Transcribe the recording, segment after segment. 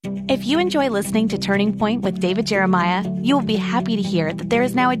If you enjoy listening to Turning Point with David Jeremiah, you will be happy to hear that there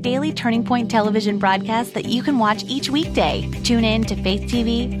is now a daily Turning Point television broadcast that you can watch each weekday. Tune in to Faith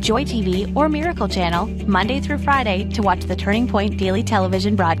TV, Joy TV, or Miracle Channel, Monday through Friday, to watch the Turning Point daily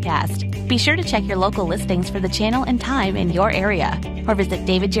television broadcast. Be sure to check your local listings for the channel and time in your area, or visit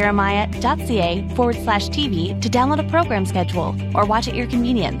davidjeremiah.ca/TV to download a program schedule or watch at your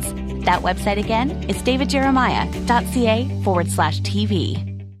convenience. That website again is davidjeremiah.ca/TV.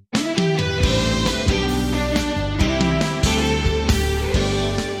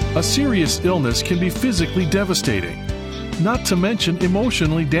 A serious illness can be physically devastating, not to mention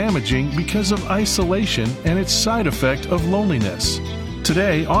emotionally damaging because of isolation and its side effect of loneliness.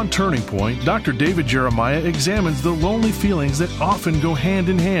 Today on Turning Point, Dr. David Jeremiah examines the lonely feelings that often go hand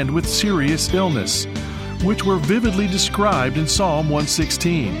in hand with serious illness, which were vividly described in Psalm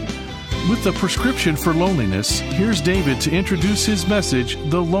 116. With the prescription for loneliness, here's David to introduce his message,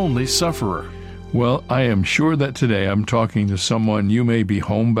 The Lonely Sufferer. Well, I am sure that today I'm talking to someone. You may be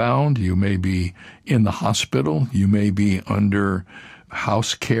homebound, you may be in the hospital, you may be under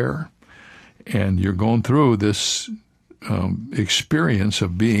house care, and you're going through this experience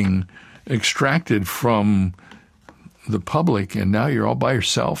of being extracted from the public, and now you're all by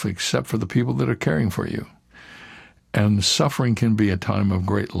yourself except for the people that are caring for you. And suffering can be a time of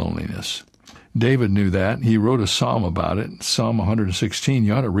great loneliness. David knew that. He wrote a psalm about it, Psalm 116.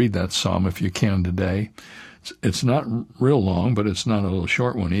 You ought to read that psalm if you can today. It's not real long, but it's not a little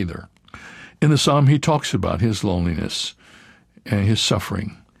short one either. In the psalm, he talks about his loneliness and his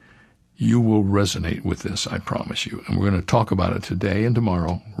suffering. You will resonate with this, I promise you. And we're going to talk about it today and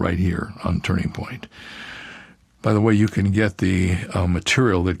tomorrow right here on Turning Point. By the way, you can get the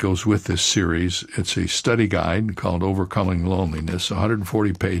material that goes with this series. It's a study guide called Overcoming Loneliness,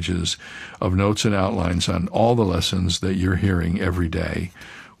 140 pages of notes and outlines on all the lessons that you're hearing every day.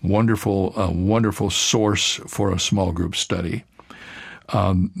 Wonderful source for a small group study.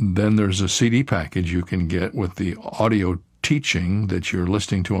 Then there's a CD package you can get with the audio teaching that you're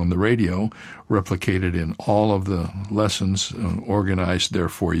listening to on the radio, replicated in all of the lessons organized there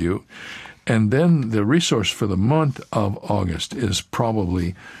for you. And then the resource for the month of August is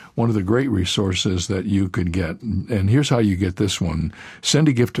probably one of the great resources that you could get. And here's how you get this one. Send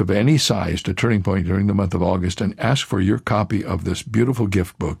a gift of any size to Turning Point during the month of August and ask for your copy of this beautiful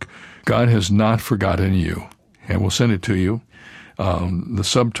gift book, God Has Not Forgotten You. And we'll send it to you. The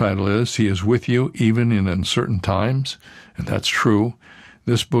subtitle is, He is with you even in uncertain times. And that's true.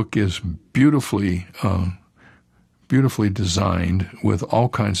 This book is beautifully designed with all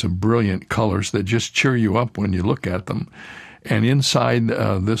kinds of brilliant colors that just cheer you up when you look at them. And inside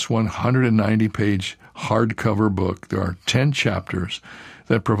this 190-page hardcover book, there are 10 chapters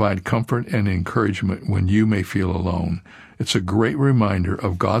that provide comfort and encouragement when you may feel alone. It's a great reminder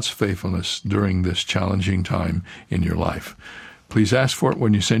of God's faithfulness during this challenging time in your life. Please ask for it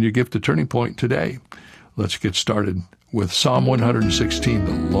when you send your gift to Turning Point today. Let's get started with Psalm 116,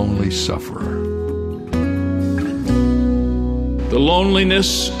 The Lonely Sufferer. The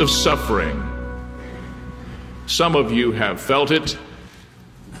loneliness of suffering. Some of you have felt it,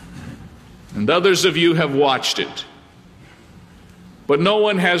 and others of you have watched it. But no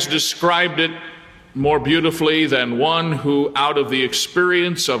one has described it more beautifully than one who, out of the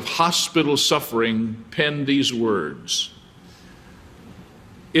experience of hospital suffering, penned these words.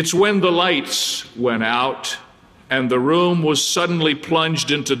 It's when the lights went out and the room was suddenly plunged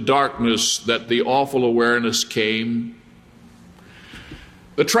into darkness that the awful awareness came.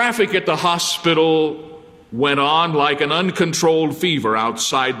 The traffic at the hospital went on like an uncontrolled fever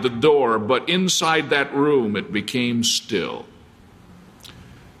outside the door, but inside that room it became still,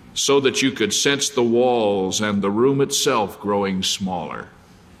 so that you could sense the walls and the room itself growing smaller.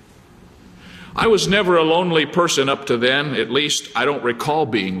 I was never a lonely person up to then. At least I don't recall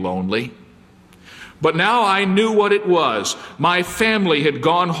being lonely. But now I knew what it was. My family had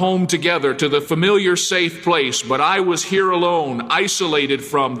gone home together to the familiar safe place, but I was here alone, isolated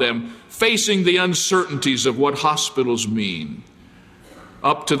from them, facing the uncertainties of what hospitals mean.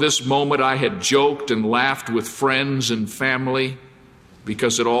 Up to this moment, I had joked and laughed with friends and family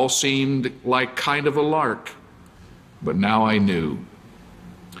because it all seemed like kind of a lark. But now I knew.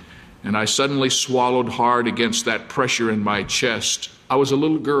 And I suddenly swallowed hard against that pressure in my chest. I was a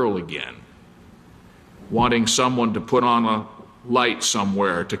little girl again, wanting someone to put on a light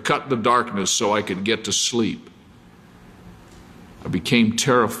somewhere to cut the darkness so I could get to sleep. I became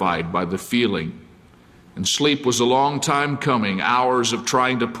terrified by the feeling, and sleep was a long time coming, hours of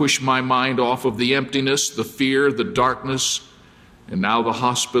trying to push my mind off of the emptiness, the fear, the darkness, and now the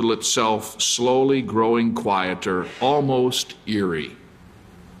hospital itself slowly growing quieter, almost eerie.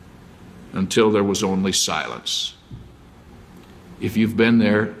 until there was only silence. If you've been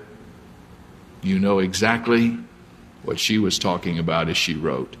there, you know exactly what she was talking about as she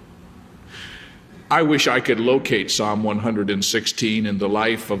wrote. I wish I could locate Psalm 116 in the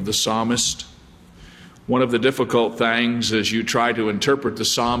life of the psalmist. One of the difficult things as you try to interpret the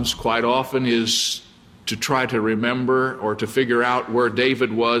Psalms quite often is to try to remember or to figure out where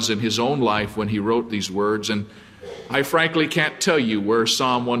David was in his own life when he wrote these words. And I frankly can't tell you where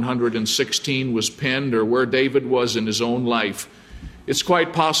Psalm 116 was penned or where David was in his own life. It's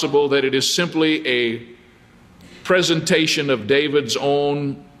quite possible that it is simply a presentation of David's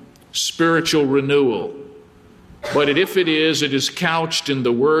own spiritual renewal. But if it is couched in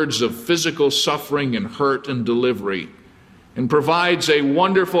the words of physical suffering and hurt and delivery, and provides a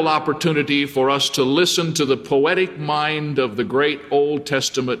wonderful opportunity for us to listen to the poetic mind of the great Old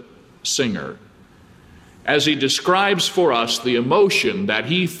Testament singer as he describes for us the emotion that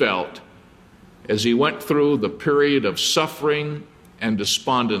he felt as he went through the period of suffering and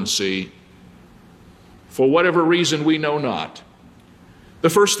despondency for whatever reason we know not. The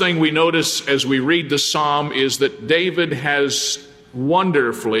first thing we notice as we read the psalm is that David has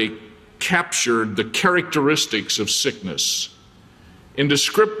wonderfully captured the characteristics of sickness. In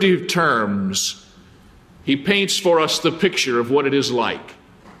descriptive terms, he paints for us the picture of what it is like.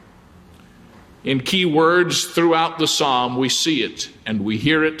 In key words throughout the psalm, we see it and we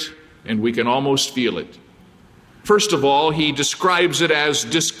hear it and we can almost feel it. First of all, he describes it as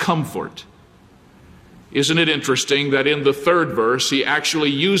discomfort. Isn't it interesting that in the third verse, he actually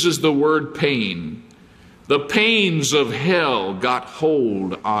uses the word pain? The pains of hell got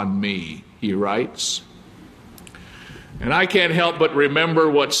hold on me, he writes. And I can't help but remember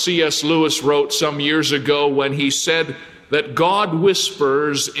what C.S. Lewis wrote some years ago when he said that God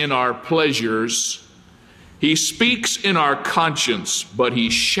whispers in our pleasures, he speaks in our conscience, but he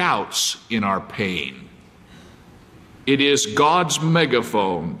shouts in our pain. It is God's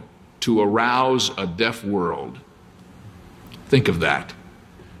megaphone to arouse a deaf world. Think of that.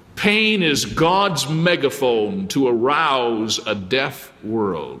 Pain is God's megaphone to arouse a deaf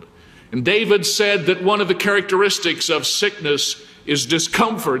world. And David said that one of the characteristics of sickness is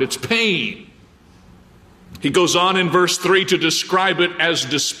discomfort, it's pain. He goes on in verse 3 to describe it as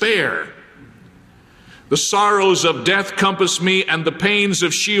despair. The sorrows of death compassed me, and the pains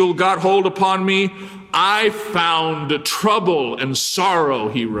of Sheol got hold upon me. I found trouble and sorrow,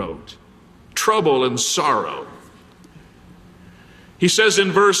 he wrote. Trouble and sorrow. He says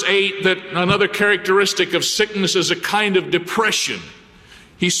in verse 8 that another characteristic of sickness is a kind of depression.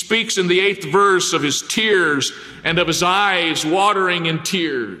 He speaks in the 8th verse of his tears and of his eyes watering in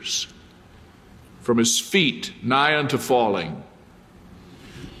tears, from his feet nigh unto falling.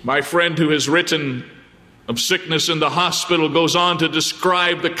 My friend who has written of sickness in the hospital goes on to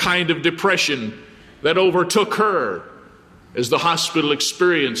describe the kind of depression that overtook her as the hospital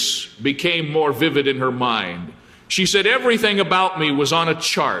experience became more vivid in her mind. She said, everything about me was on a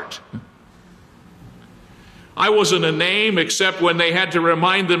chart. I wasn't a name except when they had to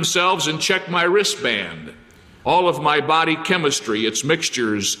remind themselves and check my wristband. All of my body chemistry, its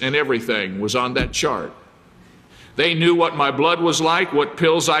mixtures and everything was on that chart. They knew what my blood was like, what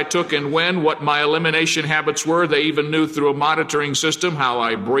pills I took and when, what my elimination habits were. They even knew through a monitoring system how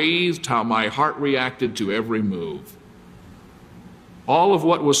I breathed, how my heart reacted to every move. All of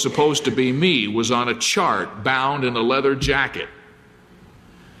what was supposed to be me was on a chart bound in a leather jacket.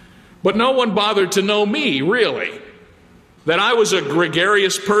 But no one bothered to know me, really. That I was a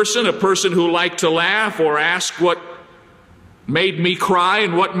gregarious person, a person who liked to laugh or ask what made me cry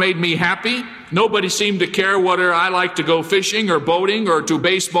and what made me happy. Nobody seemed to care whether I liked to go fishing or boating or to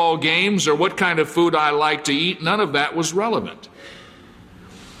baseball games or what kind of food I liked to eat. None of that was relevant.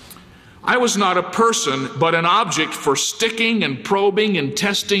 I was not a person, but an object for sticking and probing and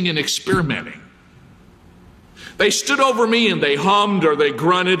testing and experimenting. They stood over me and they hummed or they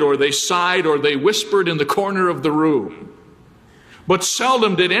grunted or they sighed or they whispered in the corner of the room. But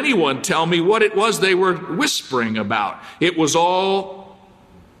seldom did anyone tell me what it was they were whispering about. It was all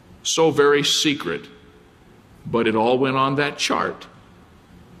so very secret, but it all went on that chart.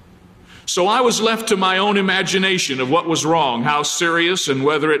 So I was left to my own imagination of what was wrong, how serious, and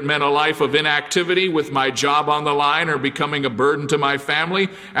whether it meant a life of inactivity with my job on the line or becoming a burden to my family.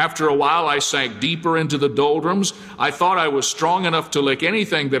 After a while, I sank deeper into the doldrums. I thought I was strong enough to lick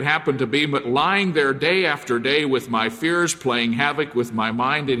anything that happened to me, but lying there day after day with my fears playing havoc with my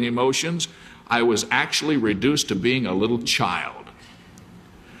mind and emotions, I was actually reduced to being a little child.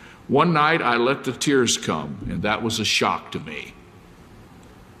 One night, I let the tears come, and that was a shock to me.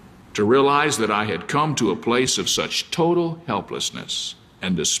 To realize that I had come to a place of such total helplessness.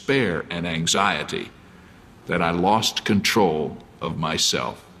 and despair and anxiety that I lost control of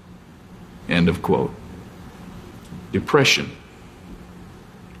myself. End of quote. Depression.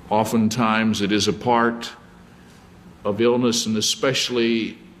 Oftentimes it is a part of illness, and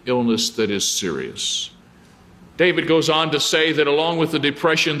especially illness that is serious. David goes on to say that along with the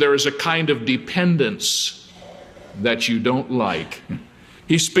depression, there is a kind of dependence that you don't like.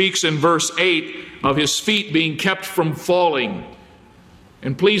 He speaks in verse 8 of his feet being kept from falling.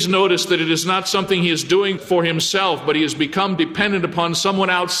 And please notice that it is not something he is doing for himself, but he has become dependent upon someone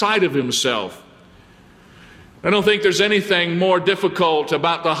outside of himself. I don't think there's anything more difficult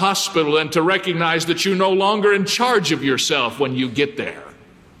about the hospital than to recognize that you're no longer in charge of yourself when you get there.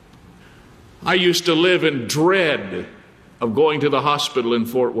 I used to live in dread of going to the hospital in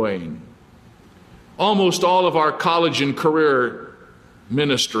Fort Wayne. Almost all of our college and career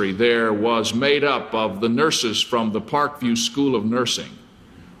ministry there was made up of the nurses from the Parkview School of Nursing,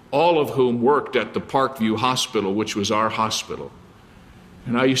 all of whom worked at the Parkview Hospital, which was our hospital.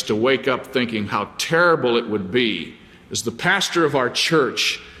 And I used to wake up thinking how terrible it would be as the pastor of our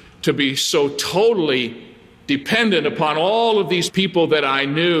church to be so totally dependent upon all of these people that I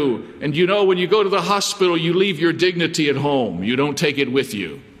knew. And you know, when you go to the hospital, you leave your dignity at home. You don't take it with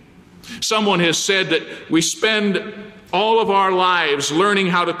you. Someone has said that we spend all of our lives learning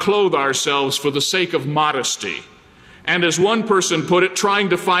how to clothe ourselves for the sake of modesty. And as one person put it, trying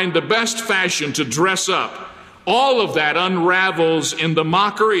to find the best fashion to dress up. All of that unravels in the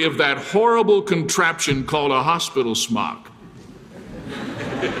mockery of that horrible contraption called a hospital smock.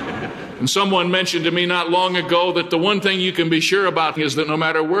 And someone mentioned to me not long ago that the one thing you can be sure about is that no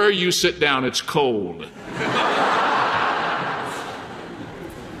matter where you sit down, it's cold.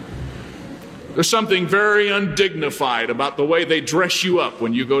 There's something very undignified about the way they dress you up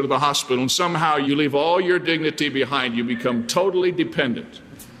when you go to the hospital, and somehow you leave all your dignity behind. You become totally dependent.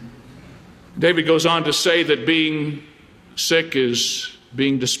 David goes on to say that being sick is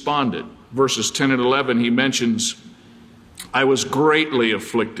being despondent. Verses 10 and 11, he mentions, I was greatly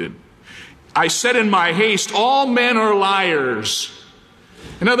afflicted. I said in my haste, all men are liars.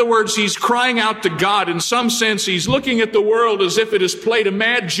 In other words, he's crying out to God. In some sense, he's looking at the world as if it has played a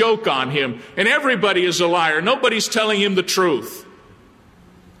mad joke on him, and everybody is a liar. Nobody's telling him the truth.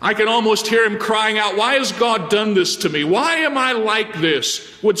 I can almost hear him crying out, why has God done this to me? Why am I like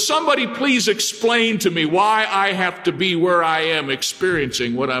this? Would somebody please explain to me why I have to be where I am,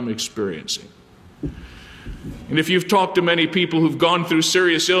 experiencing what I'm experiencing? And if you've talked to many people who've gone through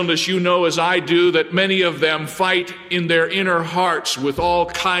serious illness, you know as I do that many of them fight in their inner hearts with all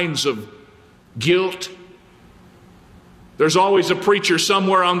kinds of guilt. There's always a preacher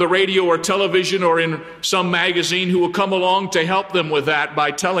somewhere on the radio or television or in some magazine who will come along to help them with that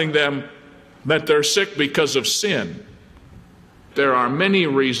by telling them that they're sick because of sin. There are many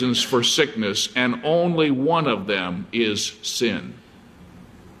reasons for sickness, and only one of them is sin.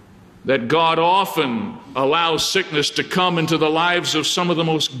 That God often allows sickness to come into the lives of some of the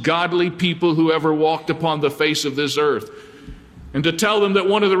most godly people who ever walked upon the face of this earth. And to tell them that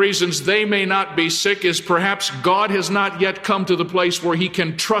one of the reasons they may not be sick is perhaps God has not yet come to the place where he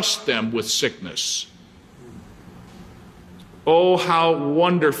can trust them with sickness. Oh, how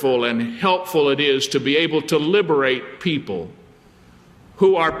wonderful and helpful it is to be able to liberate people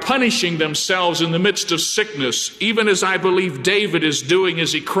who are punishing themselves in the midst of sickness, even as I believe David is doing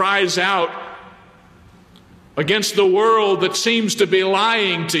as he cries out against the world that seems to be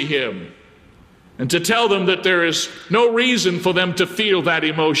lying to him, and to tell them that there is no reason for them to feel that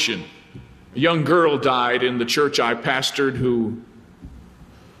emotion. A young girl died in the church I pastored who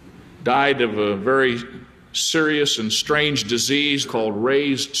died of a very serious and strange disease called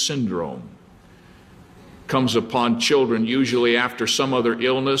Ray's syndrome. Comes upon children usually after some other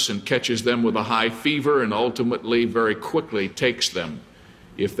illness and catches them with a high fever, and ultimately very quickly takes them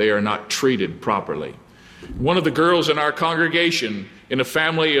if they are not treated properly. One of the girls in our congregation, in a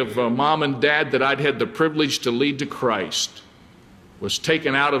family of mom and dad that I'd had the privilege to lead to Christ, was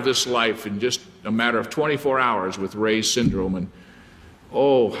taken out of this life in just a matter of 24 hours with Ray's syndrome. And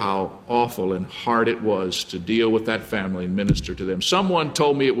oh, how awful and hard it was to deal with that family and minister to them. Someone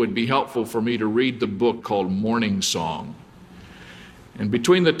told me it would be helpful for me to read the book called Morning Song. And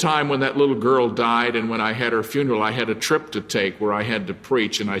between the time when that little girl died and when I had her funeral, I had a trip to take where I had to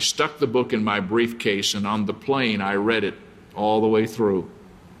preach, and I stuck the book in my briefcase, and on the plane I read it all the way through.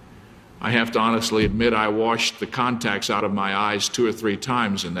 I have to honestly admit I washed the contacts out of my eyes 2 or 3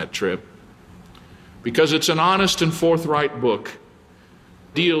 times in that trip, because it's an honest and forthright book.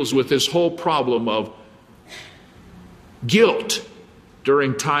 Deals with this whole problem of guilt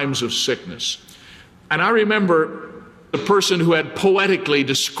during times of sickness. And I remember a person who had poetically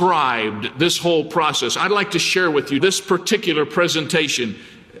described this whole process. I'd like to share with you this particular presentation.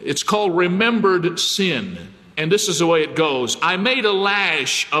 It's called Remembered Sin. And this is the way it goes. I made a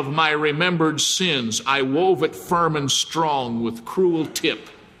lash of my remembered sins. I wove it firm and strong with cruel tip.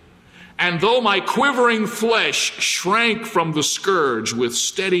 And though my quivering flesh shrank from the scourge, with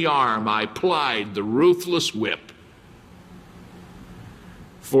steady arm I plied the ruthless whip.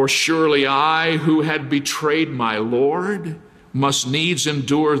 For surely I, who had betrayed my Lord, must needs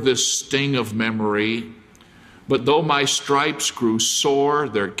endure this sting of memory. But though my stripes grew sore,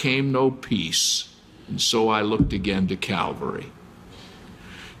 there came no peace. And so I looked again to Calvary.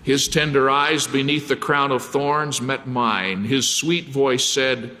 His tender eyes beneath the crown of thorns met mine. His sweet voice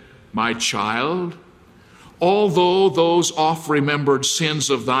said, my child, although those oft-remembered sins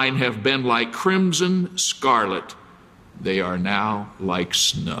of thine have been like crimson scarlet, they are now like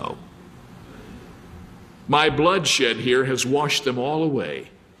snow. My bloodshed here has washed them all away,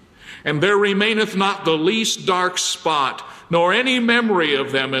 and there remaineth not the least dark spot, nor any memory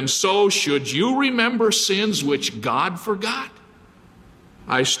of them. And so should you remember sins which God forgot?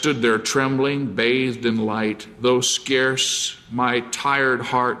 I stood there trembling, bathed in light, though scarce my tired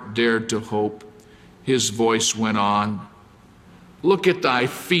heart dared to hope. His voice went on, look at thy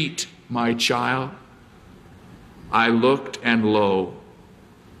feet, my child. I looked, and lo,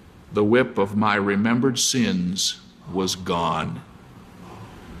 the whip of my remembered sins was gone.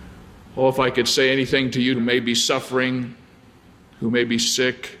 Oh, if I could say anything to you who may be suffering, who may be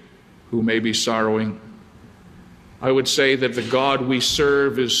sick, who may be sorrowing, I would say that the God we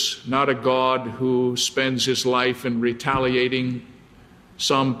serve is not a God who spends his life in retaliating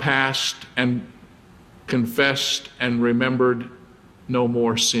some past and confessed and remembered no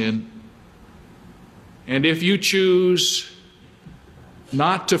more sin. And if you choose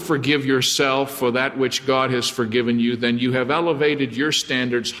not to forgive yourself for that which God has forgiven you, then you have elevated your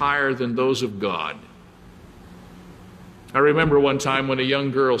standards higher than those of God. I remember one time when a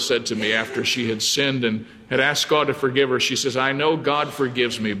young girl said to me after she had sinned and had asked God to forgive her, she says, I know God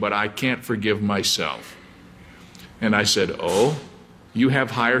forgives me, but I can't forgive myself. And I said, oh, you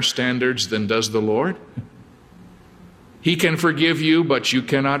have higher standards than does the Lord? He can forgive you, but you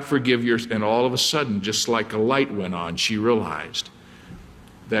cannot forgive yours. And all of a sudden, just like a light went on, she realized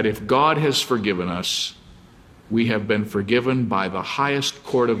that if God has forgiven us, we have been forgiven by the highest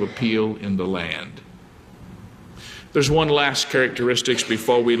court of appeal in the land. There's one last characteristic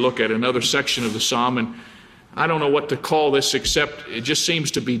before we look at another section of the psalm, and I don't know what to call this except it just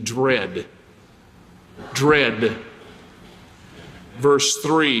seems to be dread. Dread. Verse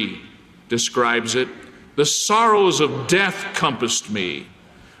 3 describes it. The sorrows of death compassed me.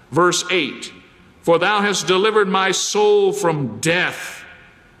 Verse 8, for thou hast delivered my soul from death.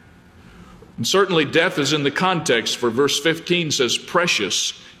 And certainly death is in the context, for verse 15 says,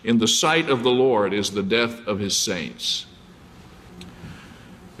 precious in the sight of the Lord is the death of his saints.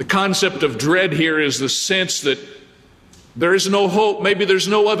 The concept of dread here is the sense that there is no hope. Maybe there's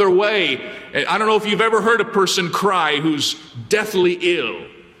no other way. I don't know if you've ever heard a person cry who's deathly ill.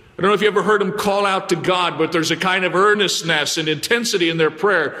 I don't know if you ever heard them call out to God, but there's a kind of earnestness and intensity in their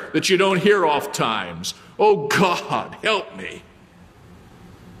prayer that you don't hear oft times. Oh God, help me.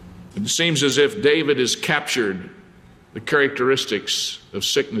 It seems as if David has captured the characteristics of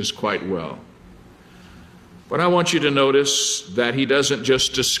sickness quite well. But I want you to notice that he doesn't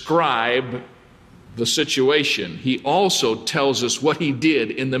just describe the situation. He also tells us what he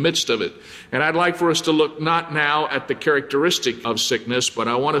did in the midst of it. And I'd like for us to look not now at the characteristic of sickness, but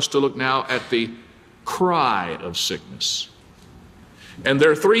I want us to look now at the cry of sickness. And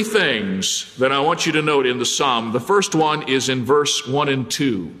there are three things that I want you to note in the psalm. The first one is in verse 1 and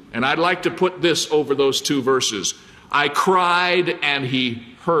 2. And I'd like to put this over those two verses. I cried and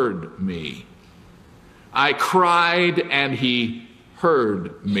he heard me. I cried and he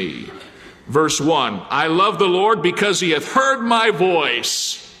heard me. Verse 1, I love the Lord because he hath heard my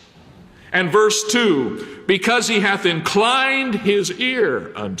voice. And verse 2, because he hath inclined his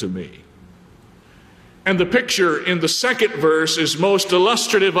ear unto me. And the picture in the second verse is most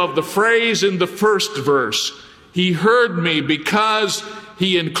illustrative of the phrase in the first verse. He heard me because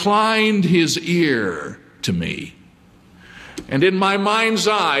he inclined his ear to me. And in my mind's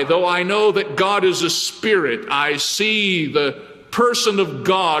eye, though I know that God is a spirit, I see the person of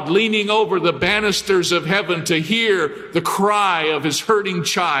God leaning over the banisters of heaven to hear the cry of his hurting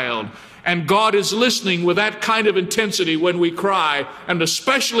child. And God is listening with that kind of intensity when we cry, and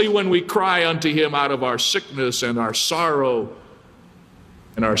especially when we cry unto him out of our sickness and our sorrow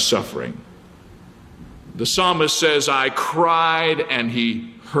and our suffering. The psalmist says, I cried and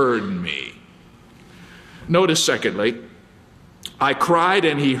he heard me. Notice, secondly, I cried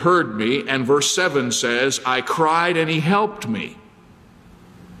and he heard me. And verse 7 says, I cried and he helped me.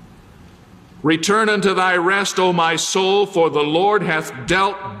 Return unto thy rest, O my soul, for the Lord hath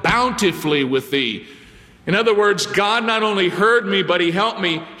dealt bountifully with thee. In other words, God not only heard me, but he helped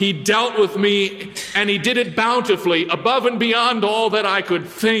me. He dealt with me, and he did it bountifully, above and beyond all that I could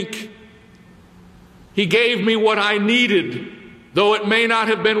think. He gave me what I needed, though it may not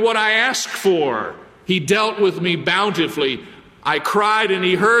have been what I asked for. He dealt with me bountifully. I cried and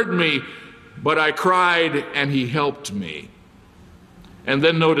he heard me, but I cried and he helped me. And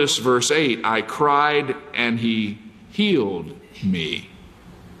then notice verse 8, I cried and he healed me.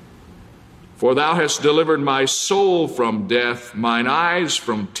 For thou hast delivered my soul from death, mine eyes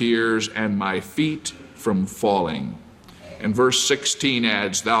from tears, and my feet from falling. And verse 16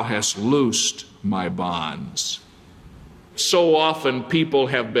 adds, thou hast loosed my bonds. So often people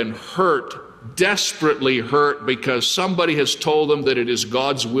have been hurt, desperately hurt, because somebody has told them that it is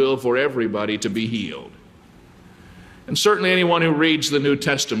God's will for everybody to be healed. And certainly anyone who reads the New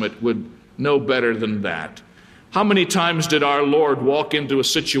Testament would know better than that. How many times did our Lord walk into a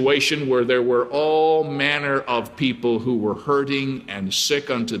situation where there were all manner of people who were hurting and sick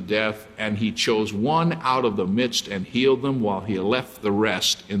unto death, and he chose one out of the midst and healed them while he left the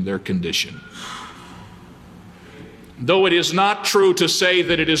rest in their condition? Though it is not true to say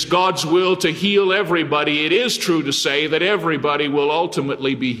that it is God's will to heal everybody, it is true to say that everybody will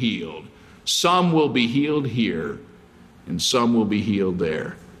ultimately be healed. Some will be healed here, and some will be healed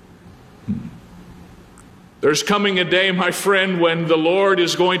there. There's coming a day, my friend, when the Lord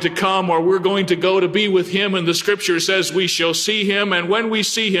is going to come, or we're going to go to be with him, and the scripture says we shall see him, and when we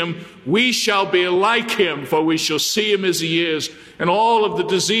see him, we shall be like him, for we shall see him as he is, and all of the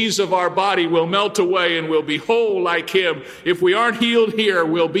disease of our body will melt away, and we'll be whole like him. If we aren't healed here,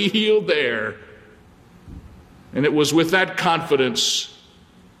 we'll be healed there. And it was with that confidence,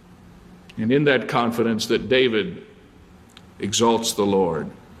 and in that confidence, that David exalts the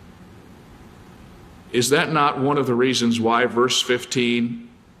Lord. Is that not one of the reasons why verse 15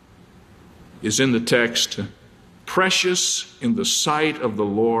 is in the text? Precious in the sight of the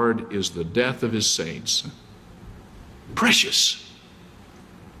Lord is the death of his saints. Precious.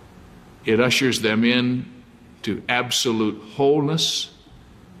 It ushers them in to absolute wholeness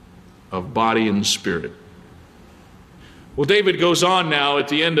of body and spirit. Well, David goes on now at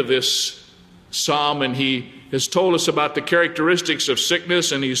the end of this psalm, and he has told us about the characteristics of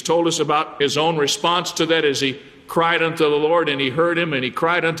sickness, and he's told us about his own response to that as he cried unto the Lord, and he heard him, and he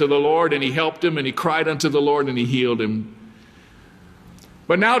cried unto the Lord, and he helped him, and he cried unto the Lord, and he healed him.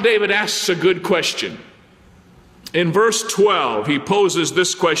 But now David asks a good question. In verse 12, he poses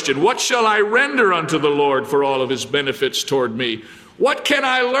this question: what shall I render unto the Lord for all of his benefits toward me? What can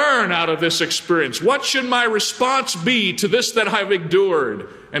I learn out of this experience? What should my response be to this that I've endured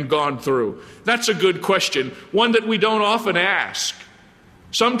and gone through? That's a good question, one that we don't often ask.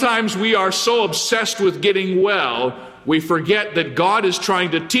 Sometimes we are so obsessed with getting well, we forget that God is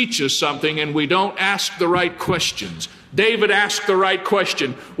trying to teach us something, and we don't ask the right questions. David asked the right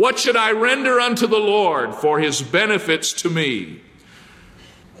question: what should I render unto the Lord for his benefits to me?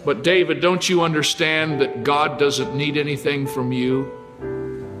 But David, don't you understand that God doesn't need anything from you?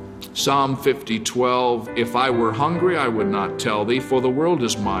 Psalm 50:12, if I were hungry, I would not tell thee, for the world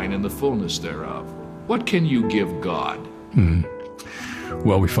is mine and the fullness thereof. What can you give God?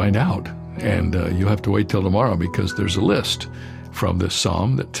 Well, we find out, and you'll have to wait till tomorrow, because there's a list from this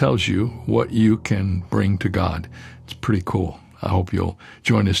psalm that tells you what you can bring to God. It's pretty cool. I hope you'll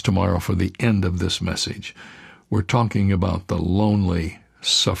join us tomorrow for the end of this message. We're talking about the lonely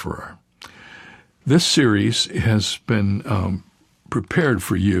sufferer. This series has been prepared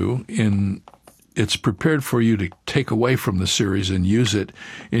for you. It's prepared for you to take away from the series and use it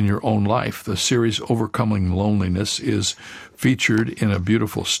in your own life. The series Overcoming Loneliness is featured in a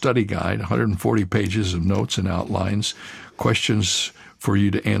beautiful study guide, 140 pages of notes and outlines, questions for you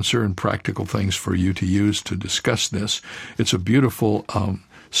to answer, and practical things for you to use to discuss this. It's a beautiful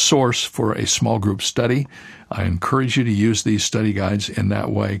source for a small group study. I encourage you to use these study guides in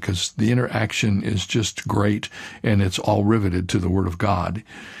that way, because the interaction is just great, and it's all riveted to the Word of God.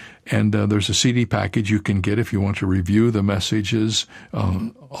 And there's a CD package you can get if you want to review the messages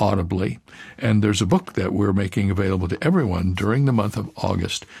audibly. And there's a book that we're making available to everyone during the month of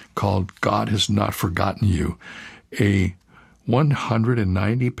August called God Has Not Forgotten You, a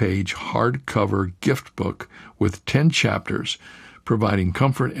 190-page hardcover gift book with 10 chapters providing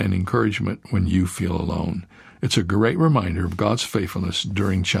comfort and encouragement when you feel alone. It's a great reminder of God's faithfulness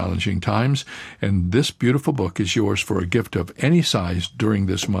during challenging times, and this beautiful book is yours for a gift of any size during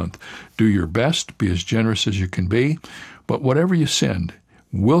this month. Do your best. Be as generous as you can be. But whatever you send,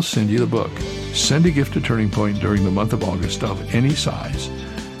 we'll send you the book. Send a gift to Turning Point during the month of August of any size,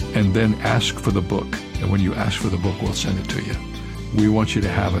 and then ask for the book. And when you ask for the book, we'll send it to you. We want you to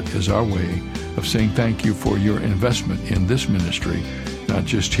have it as our way of saying thank you for your investment in this ministry, not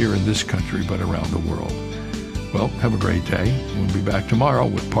just here in this country, but around the world. Well, have a great day. We'll be back tomorrow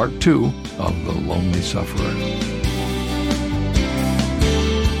with part 2 of The Lonely Sufferer.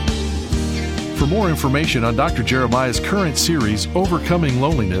 For more information on Dr. Jeremiah's current series, Overcoming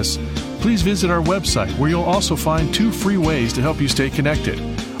Loneliness, please visit our website, where you'll also find 2 free ways to help you stay connected: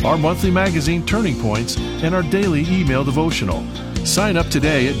 our monthly magazine, Turning Points, and our daily email devotional. Sign up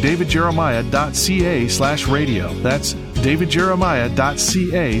today at davidjeremiah.ca/radio. That's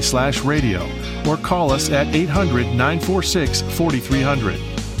davidjeremiah.ca/radio. Or call us at 800-946-4300.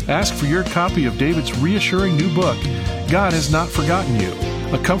 Ask for your copy of David's reassuring new book, God Has Not Forgotten You,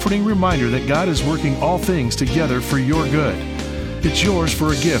 a comforting reminder that God is working all things together for your good. It's yours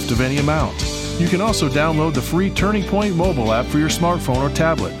for a gift of any amount. You can also download the free Turning Point mobile app for your smartphone or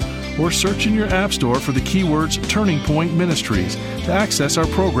tablet, or search in your app store for the keywords Turning Point Ministries to access our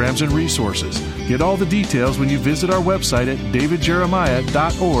programs and resources. Get all the details when you visit our website at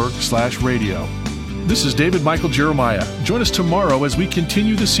davidjeremiah.org/radio. This is David Michael Jeremiah. Join us tomorrow as we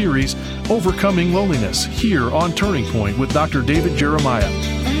continue the series Overcoming Loneliness here on Turning Point with Dr. David Jeremiah.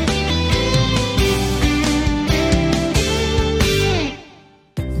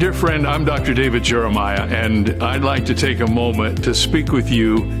 Dear friend, I'm Dr. David Jeremiah, and I'd like to take a moment to speak with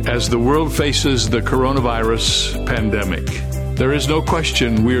you as the world faces the coronavirus pandemic. There is no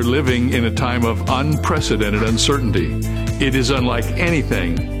question we are living in a time of unprecedented uncertainty. It is unlike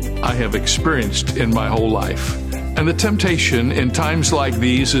anything I have experienced in my whole life. And the temptation in times like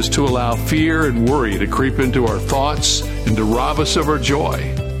these is to allow fear and worry to creep into our thoughts and to rob us of our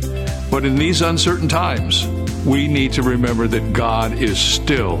joy. But in these uncertain times, we need to remember that God is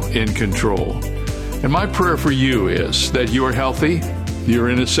still in control. And my prayer for you is that you are healthy, you're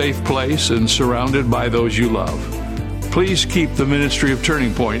in a safe place, and surrounded by those you love. Please keep the ministry of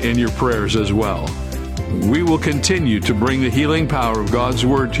Turning Point in your prayers as well. We will continue to bring the healing power of God's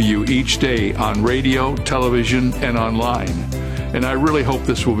Word to you each day on radio, television, and online. And I really hope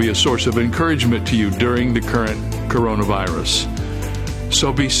this will be a source of encouragement to you during the current coronavirus.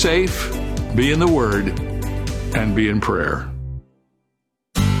 So be safe, be in the Word, and be in prayer.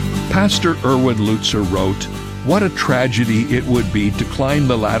 Pastor Erwin Lutzer wrote, "What a tragedy it would be to climb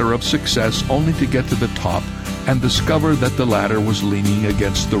the ladder of success only to get to the top and discover that the ladder was leaning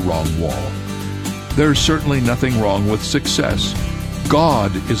against the wrong wall." There's certainly nothing wrong with success.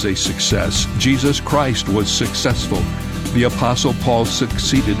 God is a success. Jesus Christ was successful. The Apostle Paul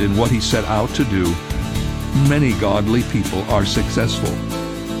succeeded in what he set out to do. Many godly people are successful.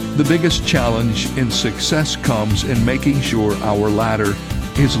 The biggest challenge in success comes in making sure our ladder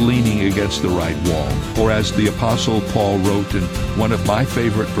is leaning against the right wall. Or as the Apostle Paul wrote in one of my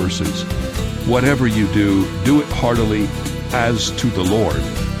favorite verses, "Whatever you do, do it heartily as to the Lord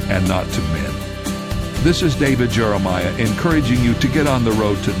and not to men." This is David Jeremiah encouraging you to get on the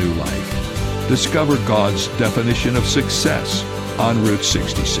road to new life. Discover God's definition of success on Route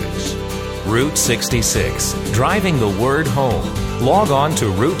 66. Route 66, driving the word home. Log on to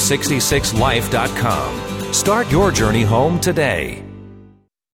Route66Life.com. Start your journey home today.